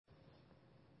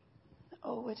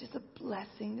Oh, it is a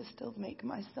blessing to still make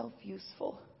myself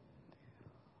useful.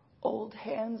 Old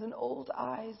hands and old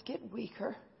eyes get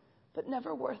weaker, but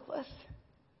never worthless.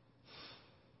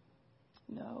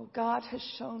 No, God has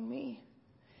shown me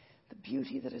the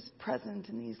beauty that is present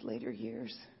in these later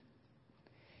years.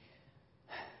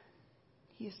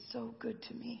 He is so good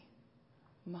to me,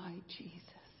 my Jesus.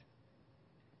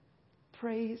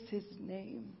 Praise his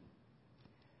name.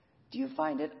 Do you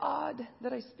find it odd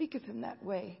that I speak of him that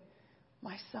way?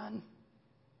 My son,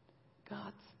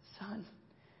 God's son.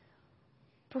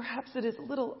 Perhaps it is a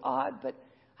little odd, but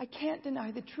I can't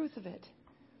deny the truth of it.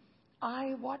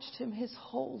 I watched him his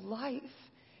whole life,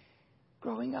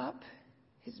 growing up,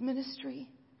 his ministry,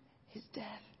 his death,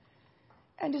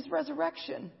 and his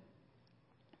resurrection.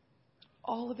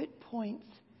 All of it points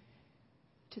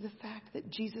to the fact that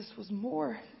Jesus was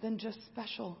more than just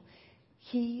special.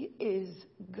 He is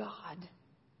God,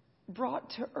 brought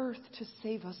to earth to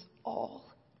save us all.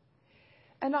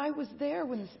 And I was there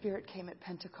when the Spirit came at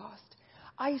Pentecost.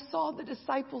 I saw the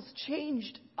disciples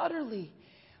changed utterly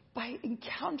by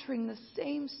encountering the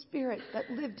same Spirit that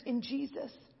lived in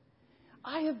Jesus.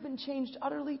 I have been changed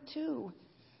utterly too.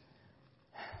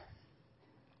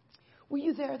 Were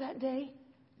you there that day?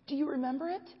 Do you remember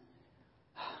it?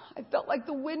 I felt like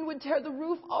the wind would tear the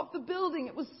roof off the building.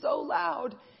 It was so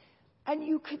loud. And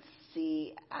you could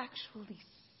actually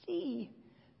see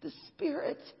the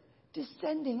Spirit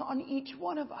descending on each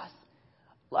one of us,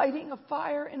 lighting a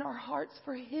fire in our hearts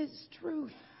for his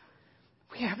truth.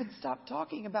 We haven't stopped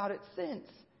talking about it since.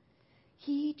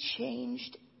 He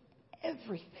changed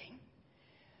everything.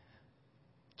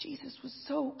 Jesus was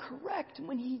so correct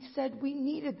when he said we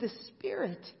needed the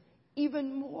Spirit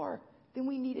even more than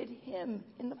we needed him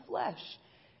in the flesh.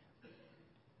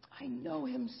 I know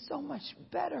him so much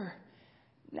better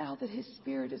now that his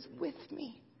Spirit is with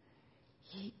me.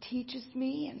 He teaches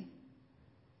me and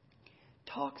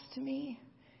talks to me.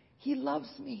 He loves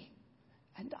me,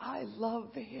 and I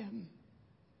love him.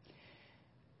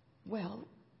 Well,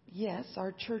 yes,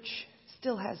 our church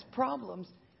still has problems.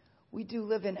 We do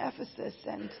live in Ephesus,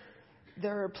 and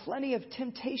there are plenty of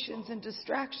temptations and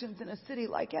distractions in a city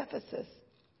like Ephesus.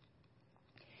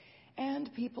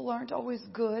 And people aren't always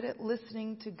good at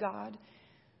listening to God.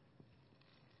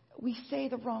 We say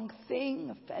the wrong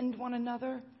thing, offend one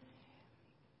another,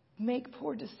 make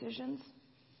poor decisions.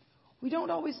 We don't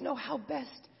always know how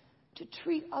best to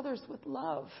treat others with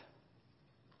love.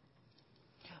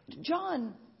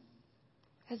 John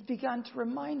has begun to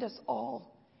remind us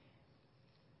all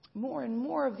more and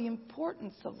more of the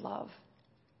importance of love.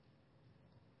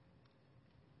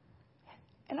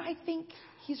 And I think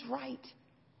he's right.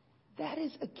 That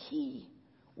is a key.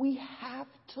 We have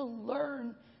to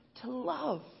learn to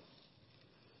love.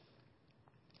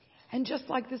 And just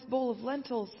like this bowl of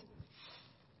lentils,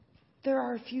 there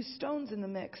are a few stones in the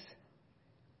mix.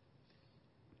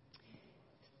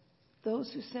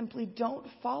 Those who simply don't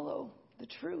follow the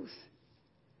truth.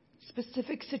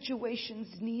 Specific situations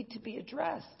need to be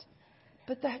addressed.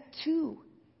 But that too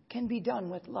can be done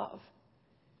with love.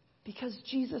 Because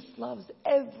Jesus loves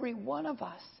every one of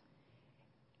us.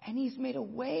 And he's made a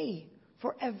way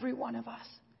for every one of us.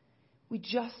 We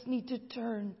just need to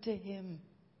turn to him.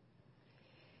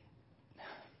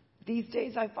 These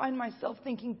days I find myself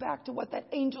thinking back to what that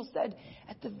angel said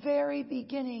at the very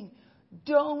beginning.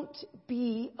 Don't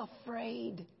be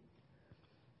afraid.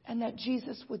 And that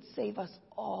Jesus would save us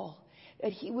all.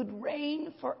 That he would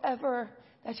reign forever.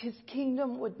 That his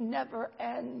kingdom would never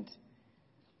end.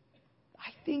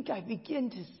 I think I begin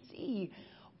to see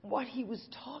what he was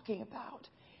talking about.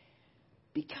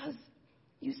 Because,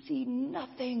 you see,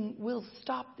 nothing will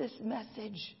stop this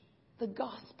message, the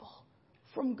gospel,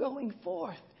 from going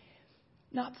forth.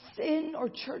 Not sin or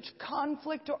church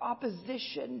conflict or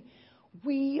opposition.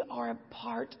 We are a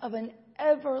part of an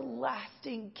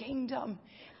everlasting kingdom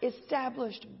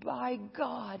established by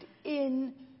God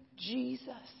in Jesus.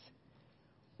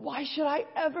 Why should I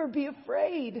ever be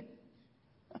afraid?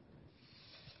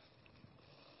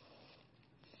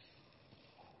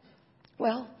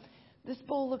 Well, this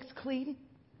bowl looks clean.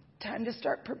 Time to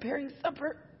start preparing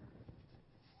supper.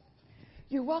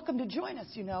 You're welcome to join us,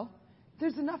 you know.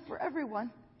 There's enough for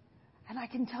everyone. And I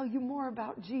can tell you more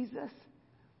about Jesus.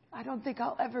 I don't think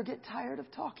I'll ever get tired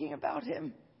of talking about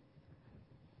him.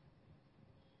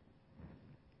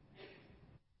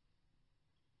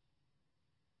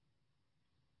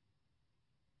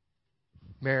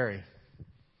 Mary,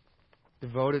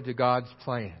 devoted to God's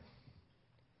plan.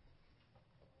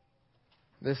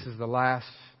 This is the last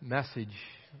message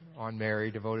on Mary,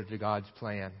 devoted to God's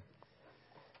plan.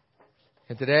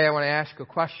 And today I want to ask a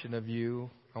question of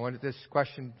you I wanted this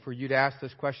question for you to ask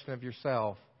this question of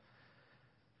yourself.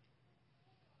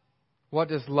 What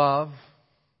does love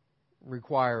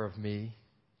require of me?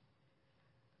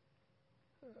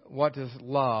 What does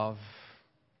love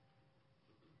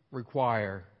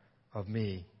require of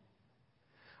me?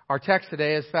 Our text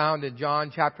today is found in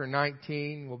John chapter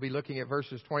 19. We'll be looking at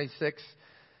verses 26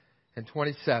 and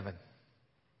 27.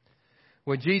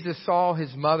 When Jesus saw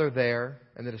his mother there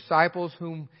and the disciples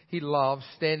whom he loved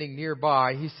standing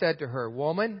nearby, he said to her,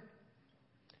 "Woman,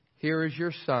 here is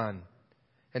your son."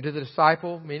 And to the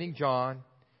disciple, meaning John,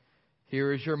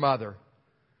 "Here is your mother."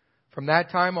 From that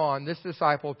time on, this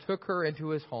disciple took her into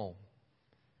his home.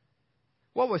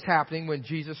 What was happening when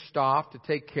Jesus stopped to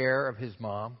take care of his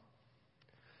mom?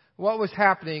 What was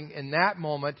happening in that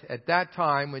moment, at that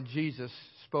time, when Jesus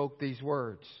spoke these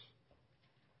words?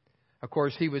 Of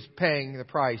course, he was paying the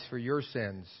price for your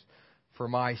sins, for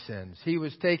my sins. He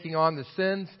was taking on the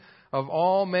sins of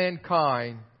all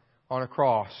mankind on a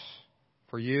cross,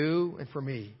 for you and for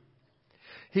me.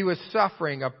 He was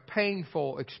suffering a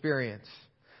painful experience,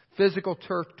 physical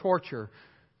torture,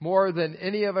 more than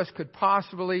any of us could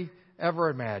possibly ever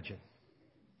imagine.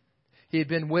 He had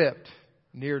been whipped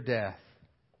near death.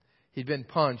 He'd been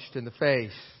punched in the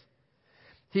face.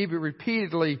 He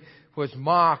repeatedly was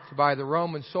mocked by the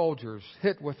Roman soldiers,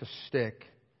 hit with a stick.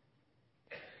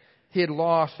 He had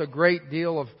lost a great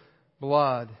deal of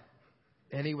blood,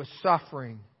 and he was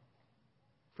suffering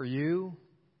for you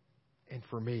and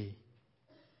for me.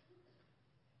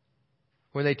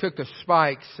 When they took the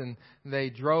spikes and they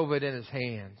drove it in his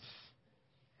hands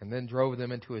and then drove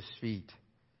them into his feet.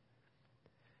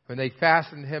 When they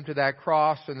fastened him to that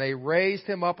cross and they raised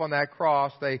him up on that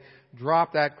cross, they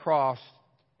dropped that cross.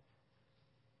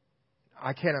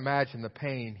 I can't imagine the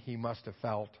pain he must have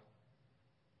felt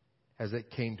as it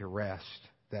came to rest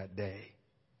that day.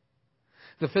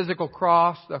 The physical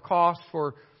cross, the cost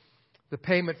for the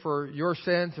payment for your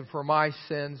sins and for my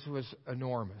sins was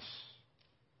enormous.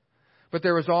 But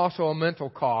there was also a mental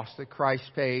cost that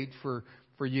Christ paid for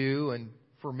you and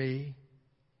for me.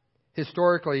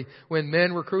 Historically, when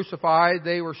men were crucified,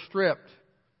 they were stripped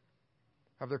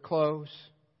of their clothes.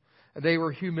 They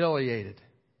were humiliated.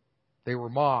 They were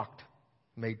mocked,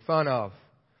 made fun of.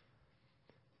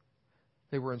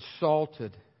 They were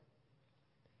insulted,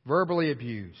 verbally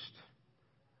abused.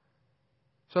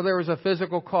 So there was a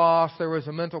physical cost, there was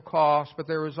a mental cost, but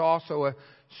there was also a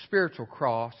spiritual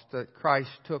cost that Christ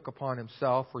took upon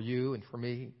himself for you and for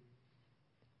me.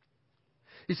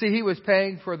 You see, he was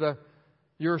paying for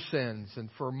your sins and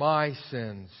for my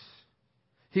sins.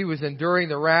 He was enduring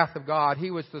the wrath of God.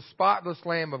 He was the spotless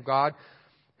Lamb of God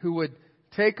who would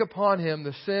take upon him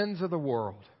the sins of the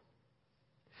world.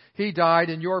 He died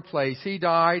in your place. He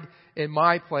died in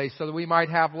my place so that we might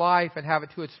have life and have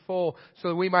it to its full, so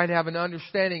that we might have an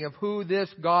understanding of who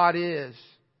this God is,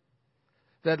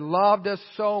 that loved us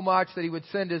so much that he would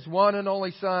send his one and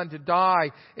only Son to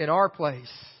die in our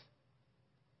place.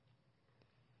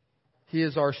 He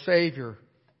is our Savior.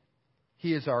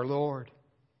 He is our Lord.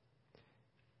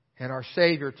 And our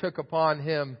Savior took upon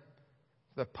him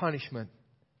the punishment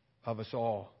of us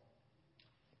all.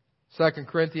 2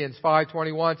 Corinthians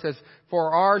 5:21 says,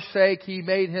 "For our sake he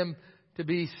made him to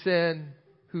be sin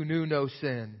who knew no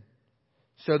sin,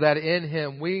 so that in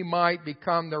him we might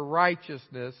become the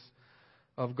righteousness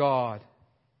of God."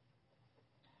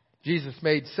 Jesus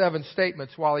made 7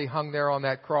 statements while he hung there on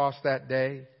that cross that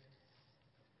day.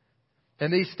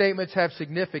 And these statements have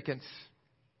significance.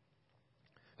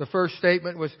 The first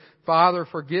statement was, "Father,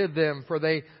 forgive them, for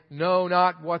they know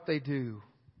not what they do."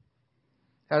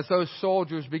 As those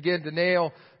soldiers began to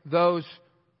nail those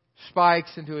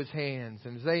spikes into his hands,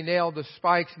 and as they nailed the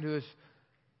spikes into his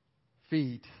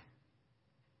feet,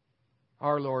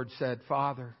 our Lord said,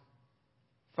 "Father,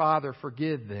 Father,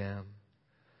 forgive them,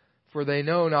 for they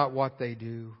know not what they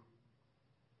do."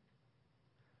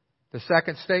 The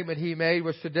second statement he made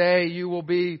was, "Today you will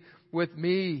be with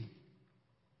me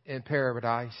in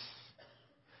paradise."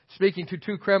 Speaking to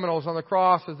 2 criminals on the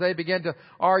cross as they began to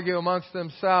argue amongst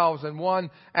themselves, and one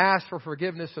asked for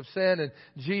forgiveness of sin, and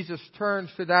Jesus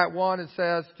turns to that one and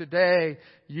says, "Today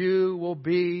you will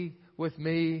be with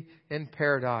me in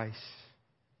paradise."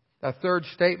 A third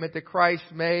statement that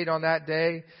Christ made on that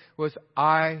day was,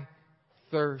 "I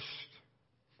thirst."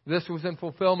 This was in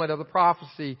fulfillment of the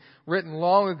prophecy written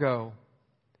long ago.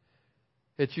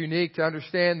 It's unique to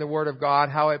understand the Word of God,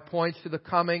 how it points to the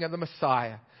coming of the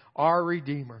Messiah, our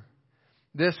Redeemer.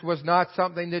 This was not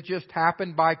something that just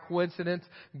happened by coincidence.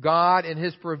 God in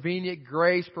His prevenient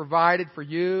grace provided for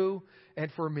you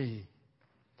and for me.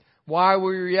 While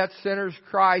we were yet sinners,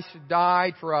 Christ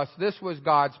died for us. This was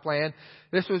God's plan.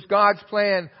 This was God's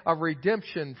plan of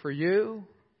redemption for you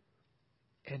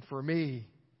and for me.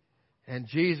 And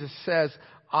Jesus says,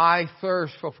 I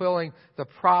thirst, fulfilling the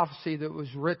prophecy that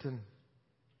was written.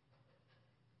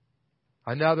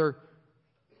 Another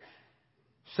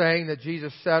saying that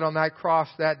Jesus said on that cross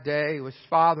that day was,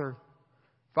 Father,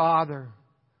 Father,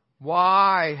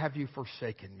 why have you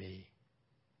forsaken me?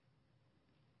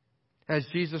 As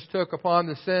Jesus took upon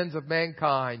the sins of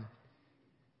mankind,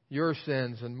 your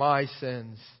sins and my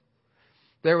sins,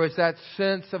 there was that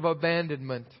sense of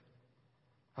abandonment,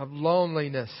 of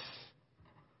loneliness,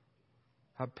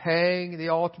 of paying the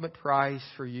ultimate price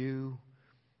for you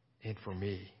and for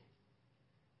me.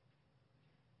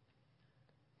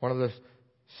 One of the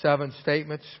 7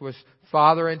 statements was,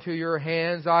 Father, into your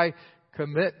hands I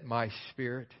commit my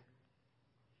spirit.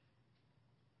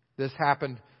 This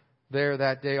happened there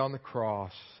that day on the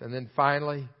cross. And then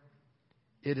finally,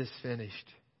 it is finished.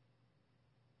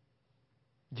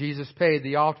 Jesus paid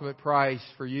the ultimate price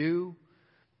for you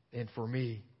and for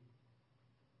me.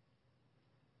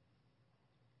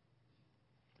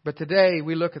 But today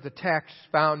we look at the text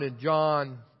found in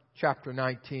John chapter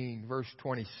 19, verse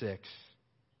 26.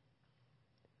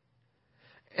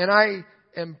 And I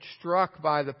am struck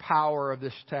by the power of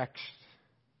this text.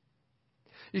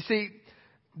 You see,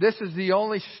 this is the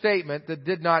only statement that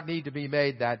did not need to be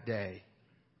made that day.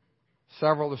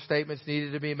 Several of the statements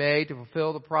needed to be made to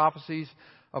fulfill the prophecies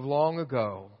of long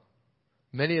ago.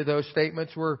 Many of those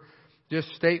statements were just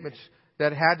statements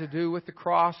that had to do with the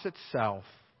cross itself.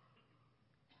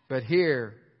 But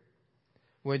here,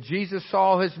 when Jesus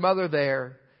saw His mother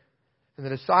there, and the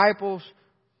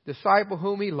disciple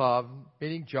whom He loved,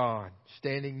 meaning John,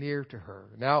 standing near to her.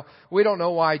 Now, we don't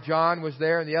know why John was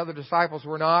there and the other disciples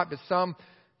were not, but some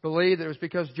believe that it was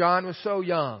because John was so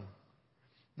young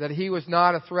that he was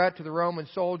not a threat to the Roman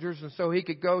soldiers, and so he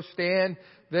could go stand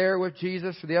there with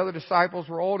Jesus. The other disciples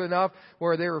were old enough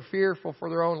where they were fearful for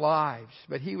their own lives,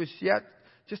 but he was yet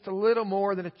just a little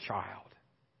more than a child.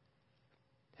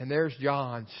 And there's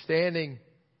John standing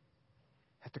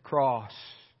at the cross,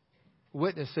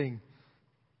 witnessing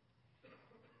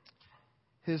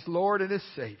his Lord and his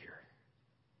Savior.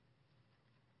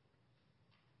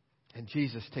 And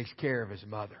Jesus takes care of his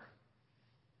mother.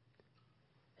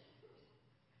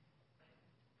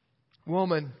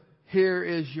 Woman, here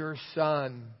is your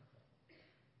son.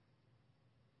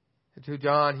 And to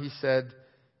John he said,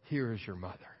 here is your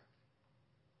mother.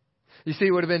 You see,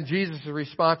 it would have been Jesus'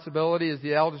 responsibility as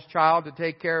the eldest child to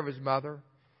take care of his mother,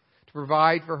 to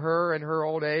provide for her in her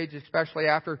old age, especially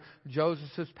after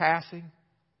Joseph's passing.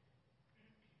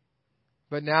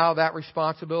 But now that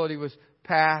responsibility was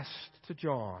passed to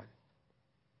John.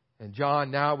 And John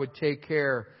now would take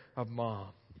care of Mom.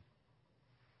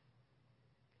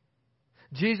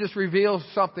 Jesus reveals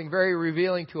something very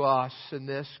revealing to us in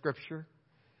this scripture.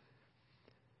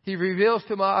 He reveals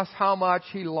to us how much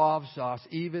He loves us,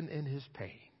 even in His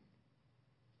pain.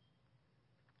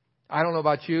 I don't know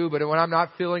about you, but when I'm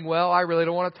not feeling well, I really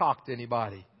don't want to talk to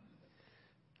anybody.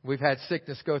 We've had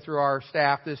sickness go through our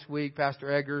staff this week.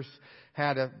 Pastor Eggers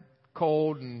had a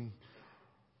cold and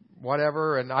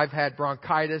whatever, and I've had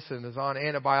bronchitis and is on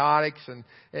antibiotics. And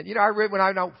you know, when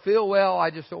I don't feel well,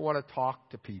 I just don't want to talk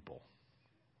to people.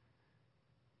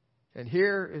 And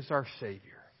here is our Savior,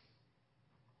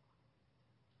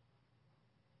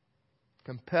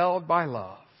 compelled by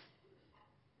love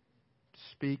to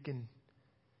speak in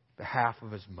behalf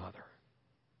of His mother.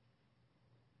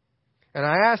 And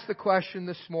I asked the question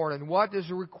this morning, what does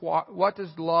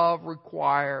love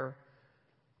require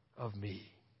of me?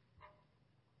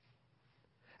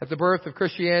 At the birth of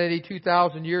Christianity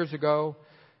 2,000 years ago,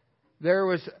 there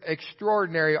was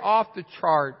extraordinary,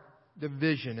 off-the-chart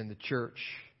division in the church.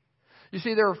 You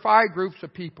see, there were 5 groups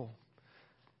of people.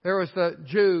 There was the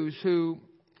Jews who,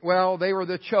 well, they were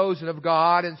the chosen of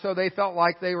God, and so they felt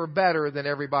like they were better than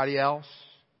everybody else.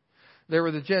 There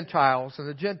were the Gentiles, and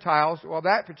the Gentiles, well,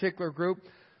 that particular group,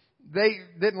 they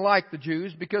didn't like the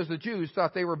Jews because the Jews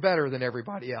thought they were better than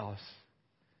everybody else.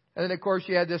 And then, of course,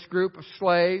 you had this group of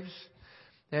slaves.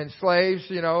 And slaves,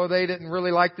 you know, they didn't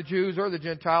really like the Jews or the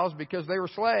Gentiles because they were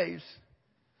slaves.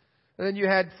 And then you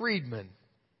had freedmen.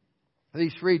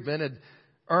 These freedmen had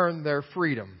earned their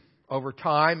freedom over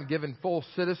time, given full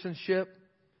citizenship.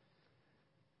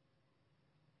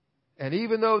 And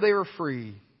even though they were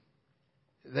free,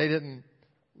 they didn't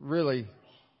really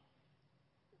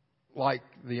like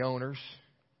the owners.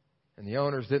 And the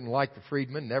owners didn't like the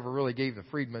freedmen, never really gave the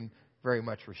freedmen very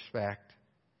much respect.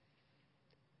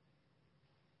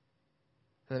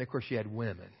 And then, of course, you had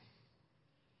women.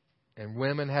 And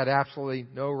women had absolutely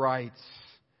no rights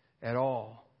at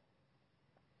all.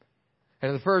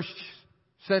 And in the first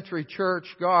century church,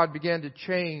 God began to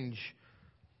change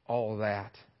all of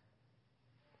that.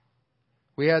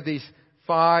 We had these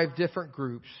 5 different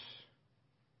groups.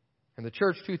 And the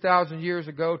church 2,000 years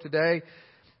ago today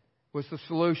was the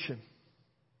solution.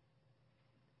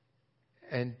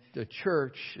 And the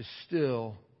church is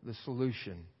still the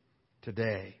solution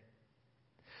today.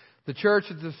 The church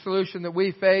is the solution that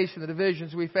we face and the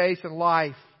divisions we face in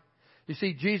life. You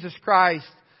see, Jesus Christ,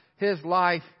 His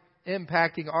life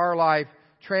impacting our life,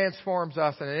 transforms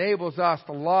us and enables us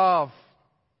to love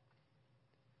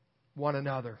one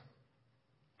another.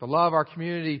 To love our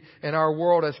community and our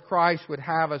world as Christ would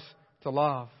have us to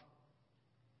love.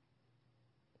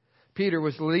 Peter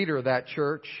was the leader of that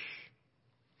church.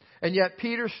 And yet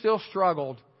Peter still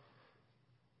struggled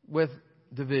with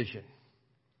division.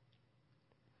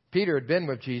 Peter had been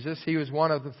with Jesus. He was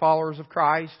one of the followers of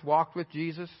Christ, walked with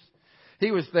Jesus. He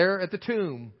was there at the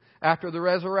tomb after the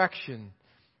resurrection.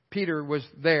 Peter was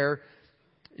there,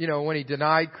 when He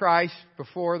denied Christ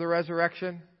before the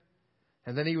resurrection.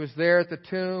 And then He was there at the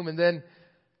tomb, and then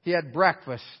He had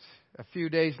breakfast a few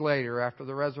days later after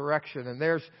the resurrection. And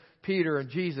there's Peter and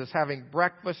Jesus having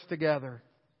breakfast together.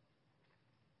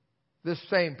 This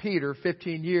same Peter,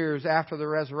 15 years after the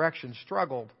resurrection,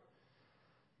 struggled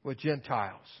with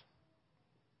Gentiles.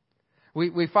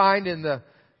 We find in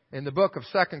the book of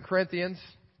 2 Corinthians,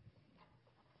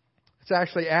 it's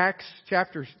actually Acts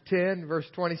chapter 10, verse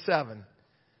 27,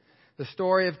 the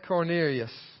story of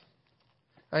Cornelius.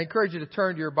 I encourage you to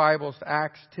turn to your Bibles to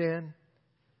Acts 10.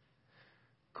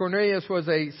 Cornelius was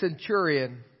a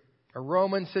centurion, a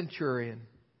Roman centurion.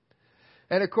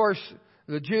 And of course,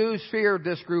 the Jews feared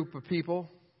this group of people.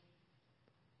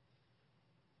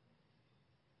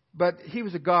 But he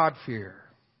was a God-fearer.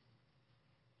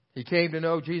 He came to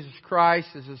know Jesus Christ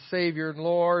as His Savior and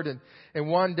Lord. And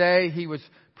one day he was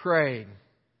praying.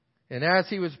 And as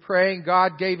he was praying,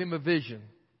 God gave him a vision.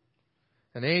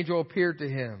 An angel appeared to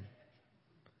him.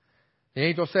 The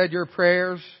angel said, "Your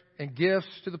prayers and gifts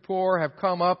to the poor have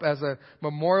come up as a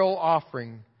memorial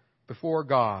offering before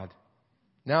God.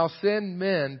 Now send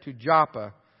men to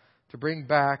Joppa to bring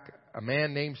back a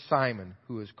man named Simon,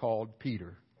 who is called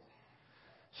Peter."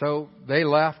 So they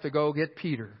left to go get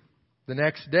Peter. The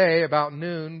next day, about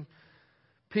noon,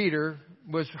 Peter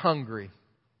was hungry.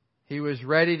 He was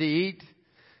ready to eat.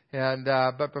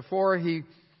 But before he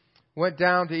went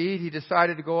down to eat, he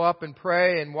decided to go up and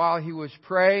pray. And while he was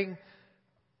praying,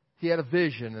 he had a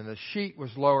vision, and the sheet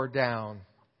was lowered down.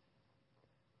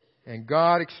 And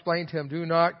God explained to him, "Do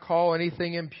not call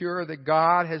anything impure that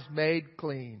God has made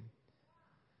clean."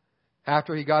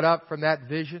 After he got up from that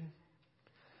vision,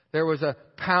 there was a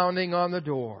pounding on the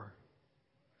door.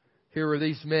 Here were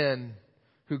these men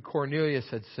who Cornelius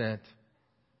had sent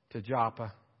to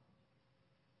Joppa.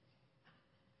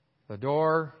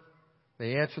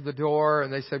 They answered the door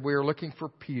and they said, "We are looking for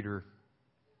Peter."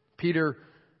 Peter,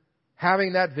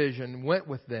 having that vision, went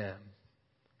with them.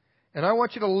 And I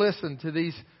want you to listen to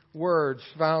these words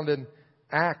found in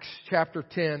Acts chapter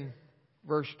 10,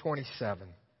 verse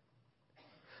 27.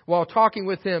 While talking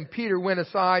with him, Peter went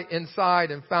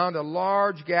inside and found a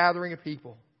large gathering of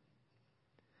people.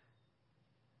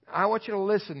 I want you to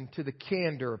listen to the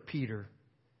candor of Peter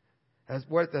as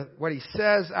what he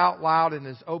says out loud in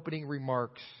his opening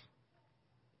remarks.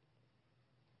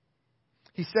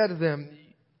 He said to them,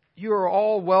 "You are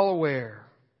all well aware,"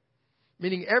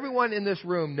 meaning everyone in this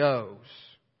room knows,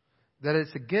 "that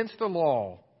it's against the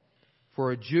law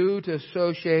for a Jew to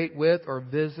associate with or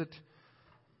visit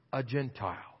a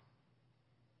Gentile."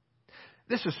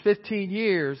 This was 15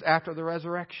 years after the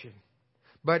resurrection.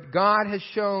 But God has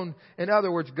shown, in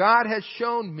other words, God has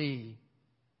shown me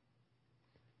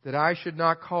that I should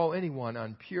not call anyone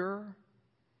impure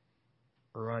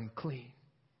or unclean.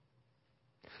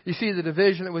 You see, the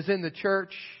division that was in the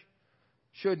church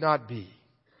should not be.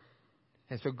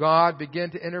 And so God began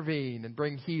to intervene and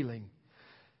bring healing.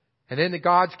 And in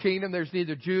God's kingdom, there's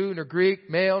neither Jew nor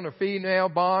Greek, male nor female,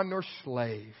 bond nor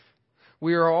slave.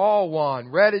 We are all one.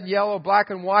 Red and yellow, black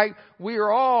and white. We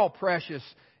are all precious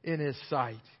in His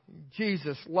sight.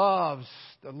 Jesus loves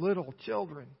the little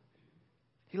children.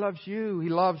 He loves you. He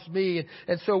loves me.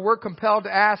 And so we're compelled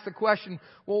to ask the question,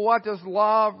 well, what does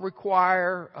love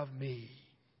require of me?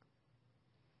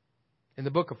 In the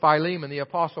book of Philemon, the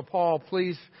Apostle Paul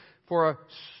pleads for a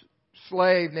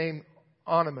slave named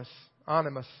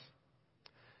Onesimus.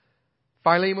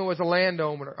 Philemon was a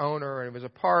landowner and was a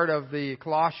part of the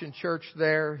Colossian church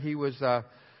there. He was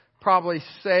probably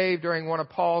saved during one of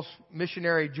Paul's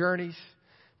missionary journeys,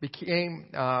 became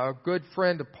a good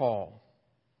friend of Paul.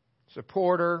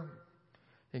 supporter,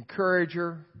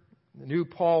 encourager, knew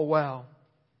Paul well.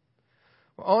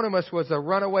 Onesimus was a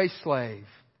runaway slave.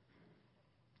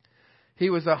 He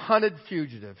was a hunted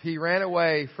fugitive. He ran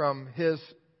away from his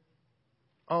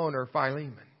owner,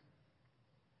 Philemon.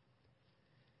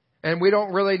 And we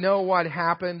don't really know what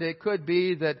happened. It could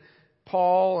be that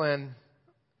Paul and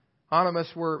Onesimus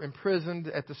were imprisoned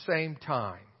at the same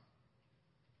time.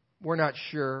 We're not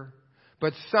sure.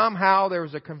 But somehow there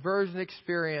was a conversion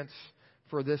experience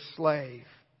for this slave.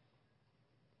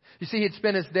 You see, he'd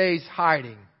spent his days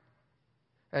hiding.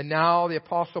 And now the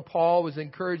Apostle Paul was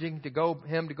encouraging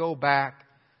him to go back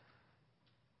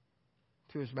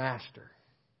to his master.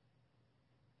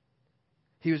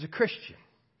 He was a Christian.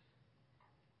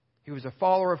 He was a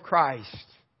follower of Christ.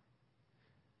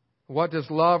 What does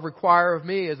love require of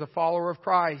me as a follower of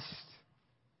Christ?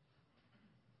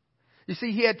 You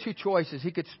see, he had two choices.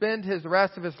 He could spend the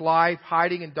rest of his life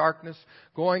hiding in darkness,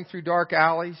 going through dark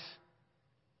alleys,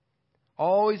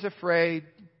 always afraid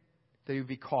that he would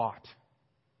be caught.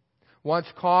 Once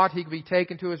caught, he could be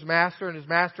taken to his master, and his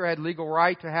master had legal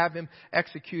right to have him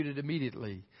executed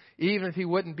immediately. Even if he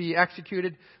wouldn't be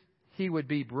executed, he would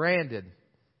be branded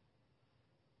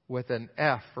with an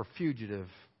F for fugitive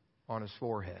on his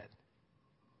forehead.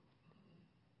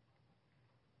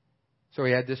 So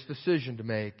he had this decision to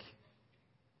make.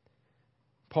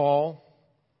 Paul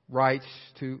writes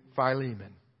to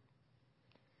Philemon,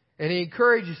 and he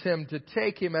encourages him to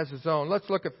take him as his own. Let's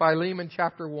look at Philemon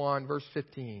chapter 1, verse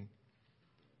 15.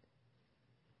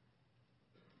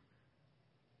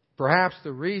 Perhaps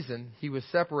the reason he was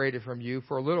separated from you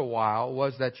for a little while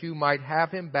was that you might have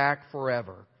him back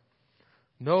forever.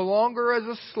 No longer as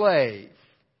a slave,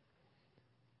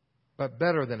 but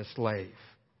better than a slave,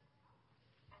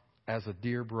 as a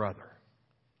dear brother.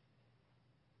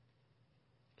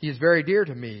 He is very dear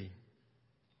to me,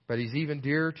 but he's even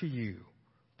dearer to you,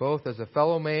 both as a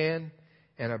fellow man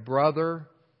and a brother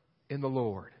in the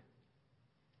Lord.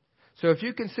 So if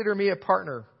you consider me a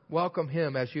partner, welcome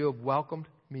him as you have welcomed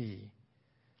me.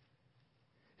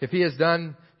 If he has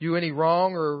done you any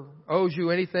wrong or owes you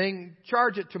anything,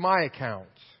 charge it to my account.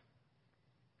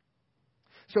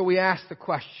 So we ask the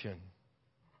question,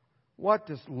 what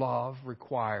does love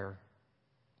require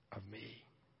of me?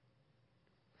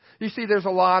 You see, there's a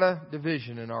lot of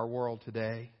division in our world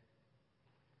today,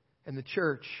 and the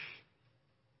church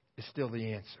is still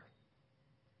the answer.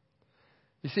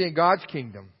 You see, in God's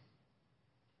kingdom,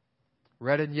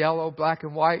 red and yellow, black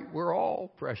and white, we're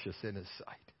all precious in His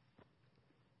sight.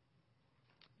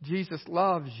 Jesus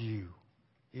loves you.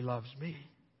 He loves me.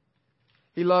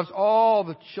 He loves all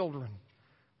the children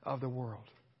of the world.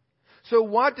 So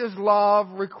what does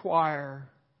love require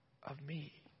of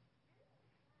me?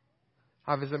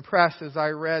 I was impressed as I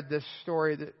read this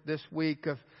story this week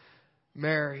of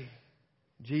Mary,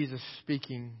 Jesus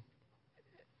speaking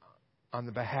on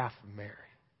the behalf of Mary.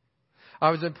 I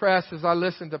was impressed as I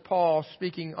listened to Paul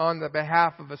speaking on the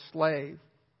behalf of a slave.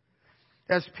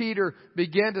 As Peter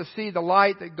began to see the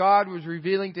light that God was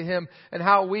revealing to him and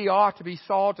how we ought to be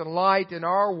salt and light in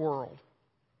our world.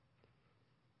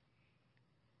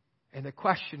 And the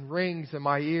question rings in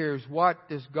my ears, what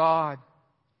does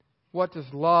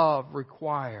love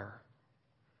require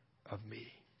of me?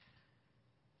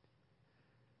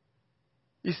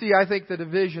 You see, I think the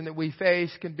division that we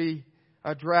face can be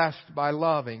addressed by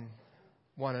loving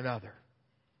one another.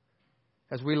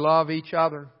 As we love each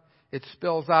other, it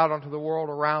spills out onto the world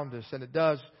around us, and it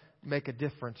does make a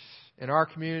difference in our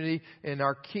community, in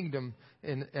our kingdom,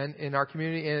 in our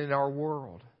community, and in our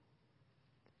world.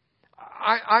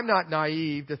 I'm not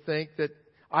naive to think that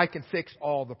I can fix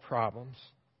all the problems.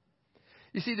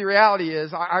 You see, the reality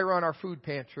is, I run our food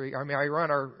pantry. I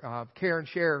run our care and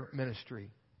share ministry.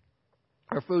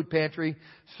 Our food pantry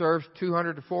serves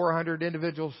 200 to 400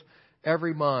 individuals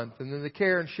every month. And in the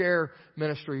care and share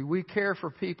ministry, we care for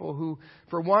people who,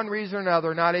 for one reason or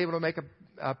another, are not able to make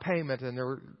a payment and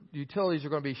their utilities are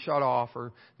going to be shut off,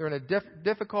 or they're in a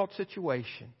difficult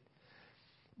situation.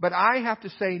 But I have to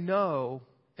say no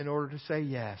in order to say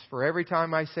yes. For every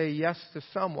time I say yes to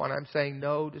someone, I'm saying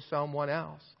no to someone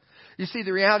else. You see,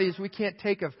 the reality is we can't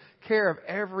take care of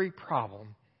every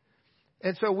problem.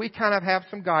 And so we kind of have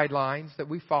some guidelines that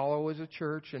we follow as a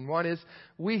church. And one is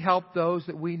we help those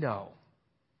that we know.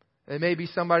 It may be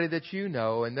somebody that you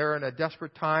know and they're in a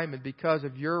desperate time, and because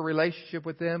of your relationship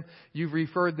with them, you've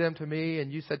referred them to me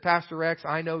and you said, Pastor Rex,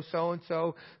 I know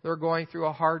so-and-so, they're going through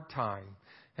a hard time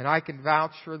and I can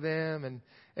vouch for them. And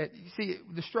you see,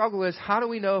 the struggle is, how do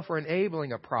we know if we're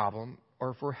enabling a problem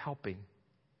or if we're helping?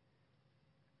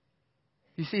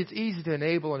 You see, it's easy to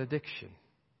enable an addiction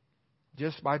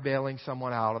just by bailing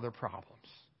someone out of their problems.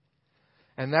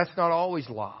 And that's not always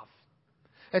love.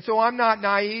 And so I'm not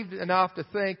naive enough to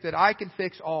think that I can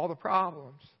fix all the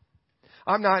problems.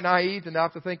 I'm not naive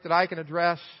enough to think that I can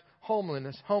address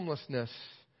homelessness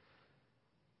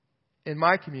in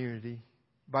my community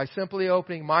by simply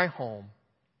opening my home.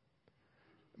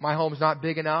 My home's not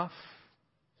big enough.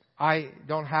 I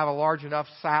don't have a large enough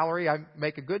salary. I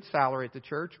make a good salary at the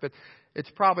church, but it's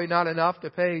probably not enough to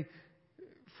pay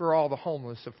for all the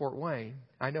homeless of Fort Wayne.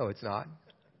 I know it's not.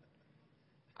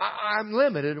 I'm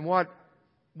limited in what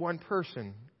one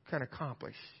person can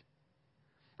accomplish.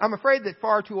 I'm afraid that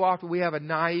far too often we have a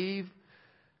naive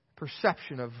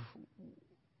perception of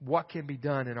what can be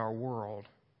done in our world.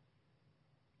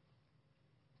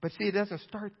 But see, it doesn't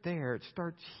start there. It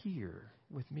starts here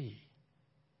with me.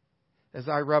 As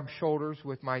I rub shoulders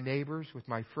with my neighbors, with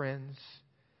my friends,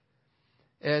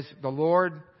 as the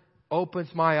Lord opens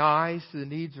my eyes to the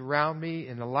needs around me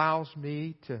and allows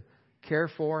me to care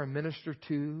for and minister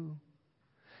to.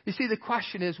 You see, the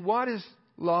question is, what does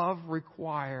love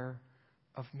require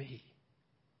of me?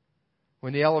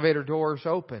 When the elevator doors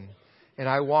open and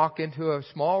I walk into a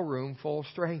small room full of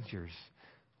strangers,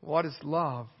 what does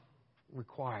love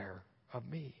require of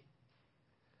me?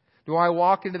 Do I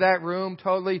walk into that room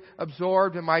totally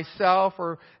absorbed in myself,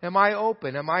 or am I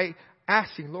open? Am I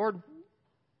asking, Lord,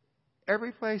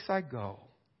 every place I go,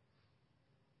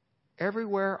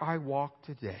 everywhere I walk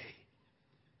today,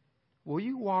 will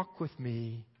you walk with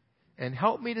me and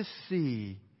help me to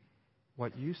see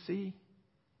what you see?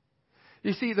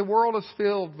 You see, the world is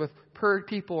filled with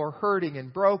people who are hurting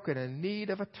and broken and in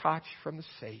need of a touch from the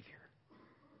Savior.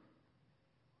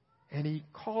 And He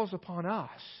calls upon us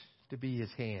to be His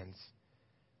hands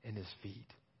and His feet.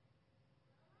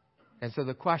 And so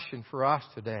the question for us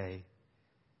today,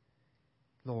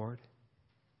 Lord,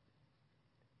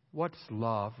 what does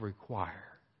love require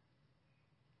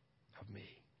of me?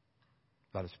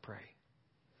 Let us pray.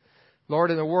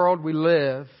 Lord, in the world we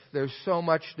live, there's so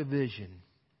much division.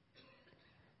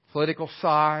 Political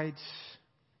sides,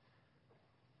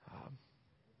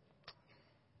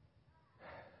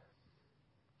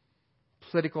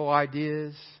 political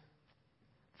ideas,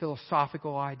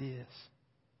 philosophical ideas.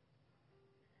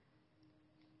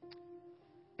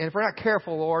 And if we're not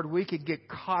careful, Lord, we could get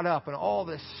caught up in all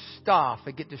this stuff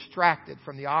and get distracted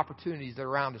from the opportunities that are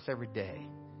around us every day.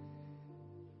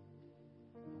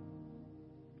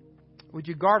 Would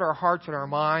you guard our hearts and our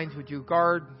minds? Would you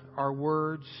guard our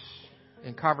words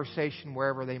and conversation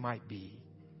wherever they might be?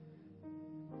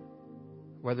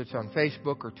 Whether it's on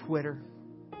Facebook or Twitter.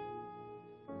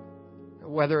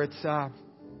 Whether it's in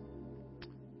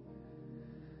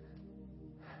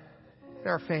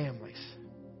our families.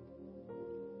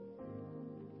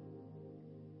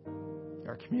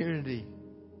 Our community.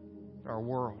 Our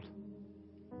world.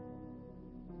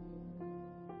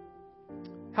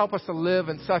 Help us to live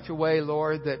in such a way,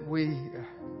 Lord, that we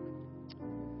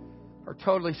are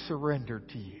totally surrendered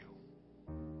to you.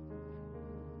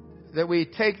 That we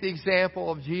take the example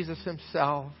of Jesus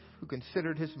Himself, who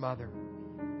considered His mother,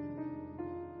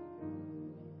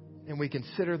 and we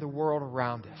consider the world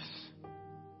around us.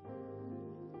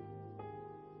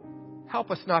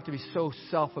 Help us not to be so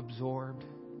self-absorbed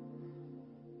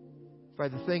by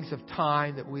the things of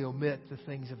time that we omit the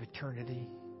things of eternity.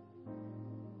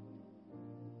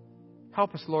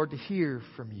 Help us, Lord, to hear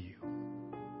from you,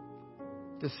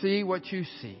 to see what you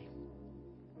see,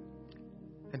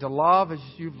 and to love as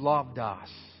you've loved us,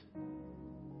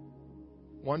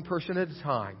 one person at a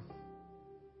time.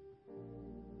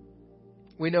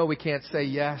 We know we can't say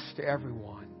yes to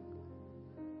everyone,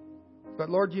 but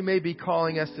Lord, you may be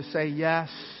calling us to say yes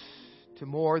to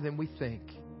more than we think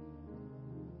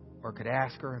or could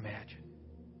ask or imagine.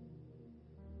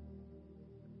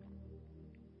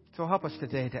 So help us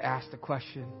today to ask the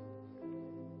question,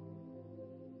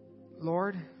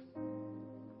 Lord,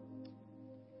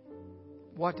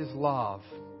 what does love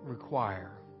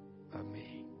require of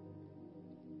me?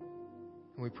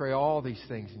 And we pray all these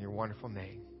things in your wonderful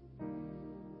name.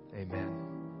 Amen.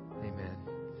 Amen.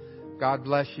 God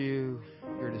bless you.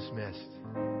 You're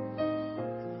dismissed.